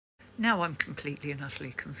Now I'm completely and utterly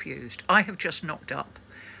confused. I have just knocked up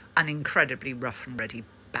an incredibly rough and ready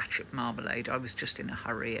batch of marmalade. I was just in a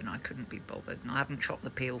hurry and I couldn't be bothered, and I haven't chopped the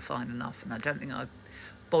peel fine enough, and I don't think I've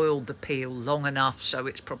boiled the peel long enough, so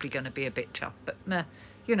it's probably going to be a bit tough, but meh,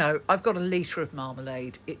 you know, I've got a litre of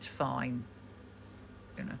marmalade, it's fine,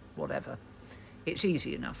 you know, whatever. It's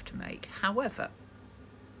easy enough to make. However,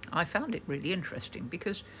 I found it really interesting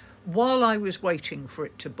because while I was waiting for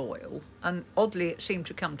it to boil, and oddly it seemed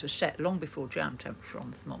to come to set long before jam temperature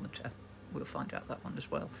on the thermometer, we'll find out that one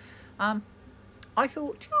as well, I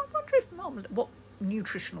thought, you know, I wonder if marmalade, what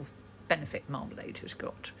nutritional benefit marmalade has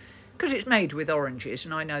got. Because it's made with oranges,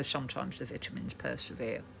 and I know sometimes the vitamins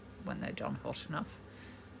persevere when they're done hot enough.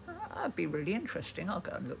 That'd be really interesting. I'll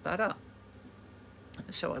go and look that up.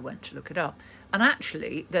 So I went to look it up. And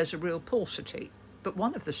actually, there's a real paucity. But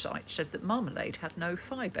one of the sites said that marmalade had no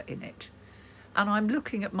fibre in it. And I'm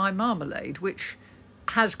looking at my marmalade, which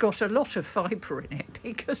has got a lot of fibre in it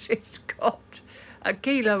because it's got a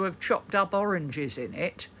kilo of chopped up oranges in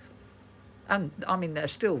it. And, I mean, they're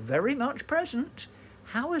still very much present.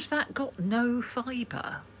 How has that got no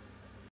fibre?